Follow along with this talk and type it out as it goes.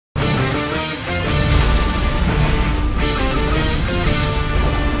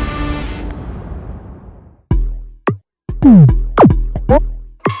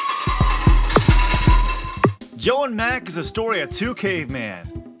Joe and Mac is a story of two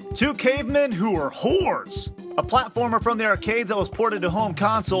cavemen. Two cavemen who were whores. A platformer from the arcades that was ported to home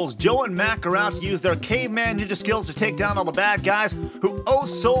consoles, Joe and Mac are out to use their caveman ninja skills to take down all the bad guys who oh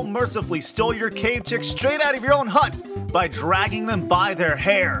so mercifully stole your cave chick straight out of your own hut by dragging them by their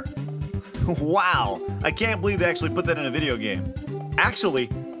hair. Wow, I can't believe they actually put that in a video game. Actually,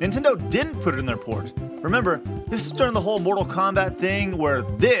 Nintendo didn't put it in their port. Remember, this is during the whole Mortal Kombat thing where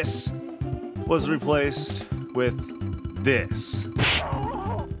this was replaced with this.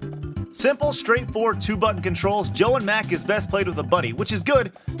 Simple, straightforward 2-button controls, Joe and Mac is best played with a buddy, which is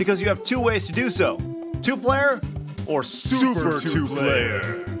good because you have two ways to do so. 2-player or super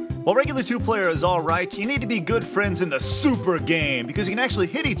 2-player. While regular 2-player is alright, you need to be good friends in the super game because you can actually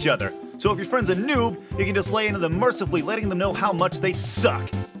hit each other. So if your friend's a noob, you can just lay into them mercifully, letting them know how much they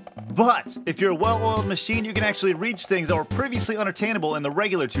suck. But if you're a well-oiled machine, you can actually reach things that were previously unattainable in the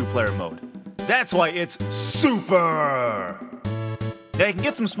regular 2-player mode. That's why it's super! Yeah, you can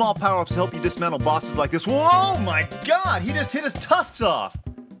get some small power-ups to help you dismantle bosses like this. Whoa, my god, he just hit his tusks off!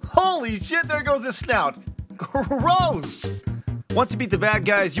 Holy shit, there goes his snout! Gross! Once you beat the bad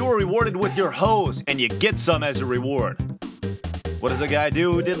guys, you are rewarded with your hose, and you get some as a reward. What does a guy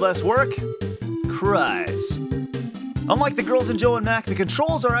do who did less work? Cries. Unlike the girls in Joe and Mac, the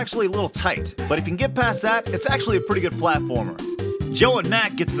controls are actually a little tight, but if you can get past that, it's actually a pretty good platformer. Joe and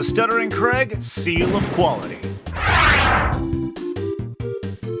Mac gets the Stuttering Craig seal of quality.